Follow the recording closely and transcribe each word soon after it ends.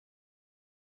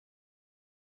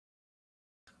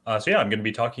So yeah, I'm going to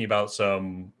be talking about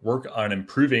some work on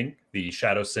improving the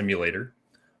shadow simulator.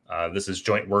 This is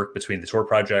joint work between the Tor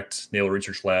Project, Naval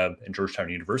Research Lab, and Georgetown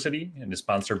University, and is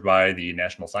sponsored by the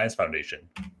National Science Foundation.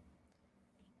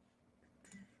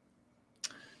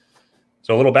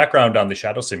 So a little background on the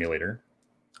shadow simulator.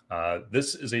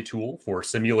 This is a tool for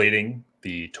simulating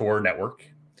the Tor network.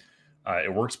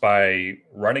 It works by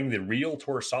running the real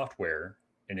Tor software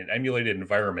in an emulated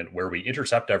environment where we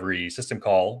intercept every system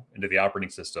call into the operating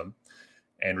system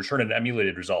and return an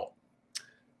emulated result.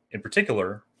 In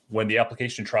particular, when the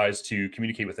application tries to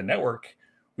communicate with the network,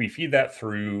 we feed that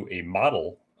through a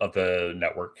model of the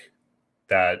network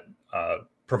that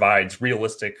provides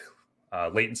realistic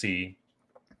latency,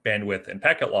 bandwidth, and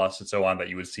packet loss, and so on that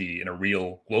you would see in a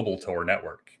real global Tor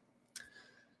network.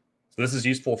 So this is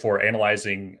useful for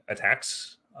analyzing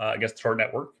attacks against the Tor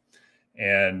network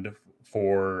and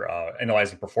for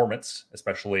analyzing performance,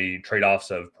 especially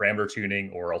trade-offs of parameter tuning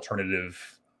or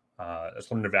alternative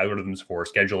algorithms for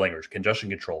scheduling or congestion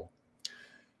control.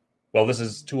 While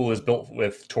this tool is built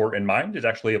with Tor in mind, it's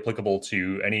actually applicable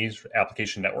to any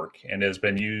application network and has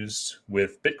been used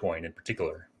with Bitcoin in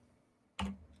particular.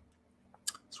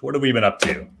 So what have we been up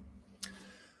to?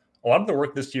 A lot of the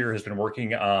work this year has been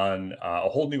working on a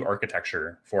whole new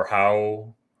architecture for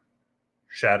how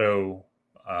Shadow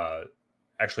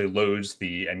actually loads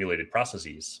the emulated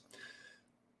processes.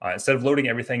 Instead of loading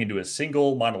everything into a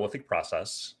single monolithic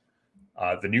process,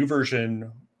 the new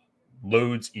version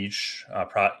loads each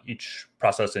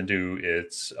process into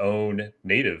its own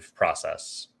native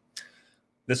process.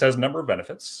 This has a number of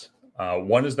benefits.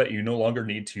 One is that you no longer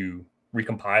need to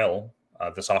recompile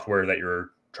the software that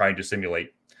you're trying to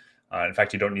simulate. In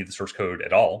fact, you don't need the source code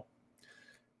at all.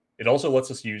 It also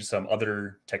lets us use some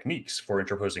other techniques for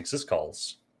interposing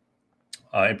syscalls.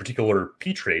 In particular,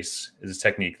 ptrace is a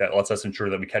technique that lets us ensure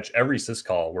that we catch every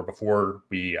syscall, where before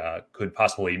we could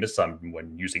possibly miss some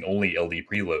when using only LD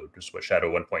preload, which is what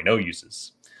Shadow 1.0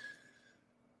 uses.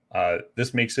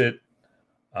 This makes it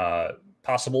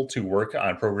possible to work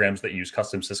on programs that use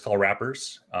custom syscall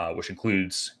wrappers, which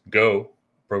includes Go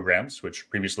programs, which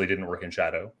previously didn't work in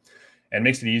Shadow, and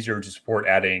makes it easier to support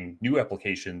adding new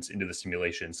applications into the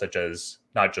simulation, such as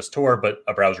not just Tor, but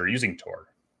a browser using Tor.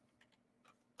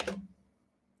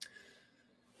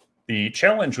 The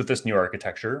challenge with this new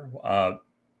architecture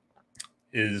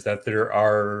is that there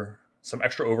are some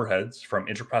extra overheads from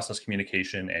interprocess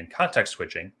communication and context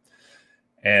switching,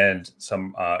 and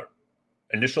some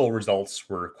initial results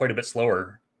were quite a bit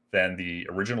slower than the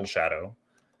original Shadow.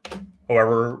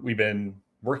 However, we've been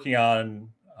working on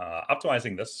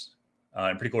optimizing this,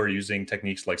 in particular using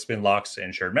techniques like spin locks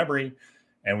and shared memory,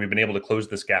 and we've been able to close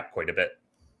this gap quite a bit.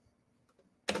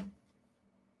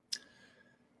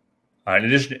 In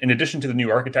addition to the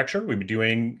new architecture, we've been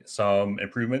doing some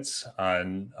improvements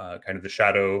on kind of the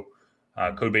Shadow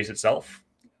code base itself.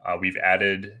 We've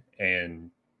added an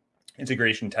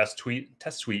integration test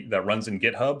suite that runs in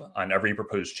GitHub on every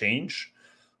proposed change.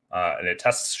 And it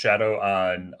tests Shadow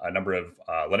on a number of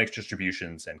Linux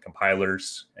distributions and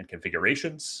compilers and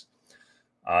configurations.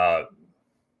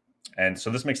 And so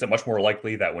this makes it much more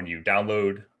likely that when you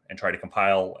download and try to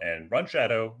compile and run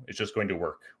Shadow, it's just going to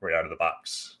work right out of the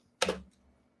box.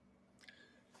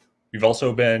 We've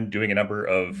also been doing a number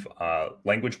of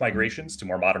language migrations to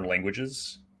more modern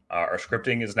languages. Our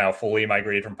scripting is now fully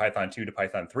migrated from Python 2 to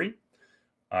Python 3.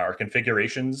 Our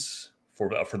configurations for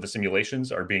the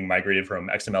simulations are being migrated from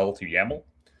XML to YAML.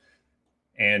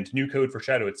 And new code for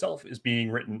Shadow itself is being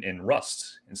written in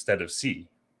Rust instead of C,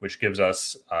 which gives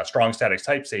us strong static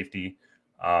type safety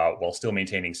while still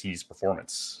maintaining C's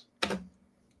performance.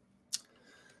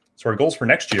 So our goals for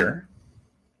next year,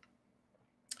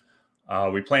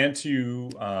 we plan to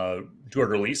do a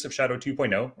release of Shadow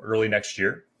 2.0 early next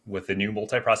year with the new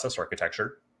multi-process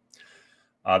architecture.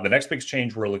 The next big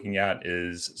change we're looking at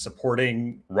is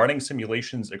supporting running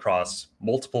simulations across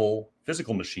multiple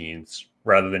physical machines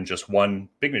rather than just one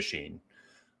big machine,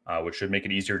 which should make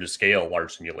it easier to scale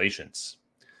large simulations.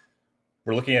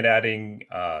 We're looking at adding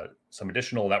some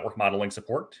additional network modeling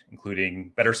support,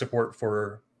 including better support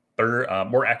for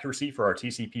more accuracy for our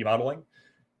TCP modeling,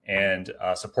 and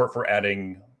support for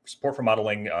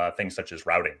modeling things such as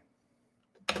routing.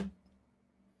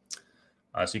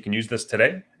 So you can use this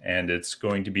today, and it's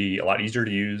going to be a lot easier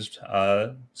to use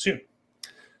soon.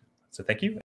 So thank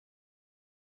you.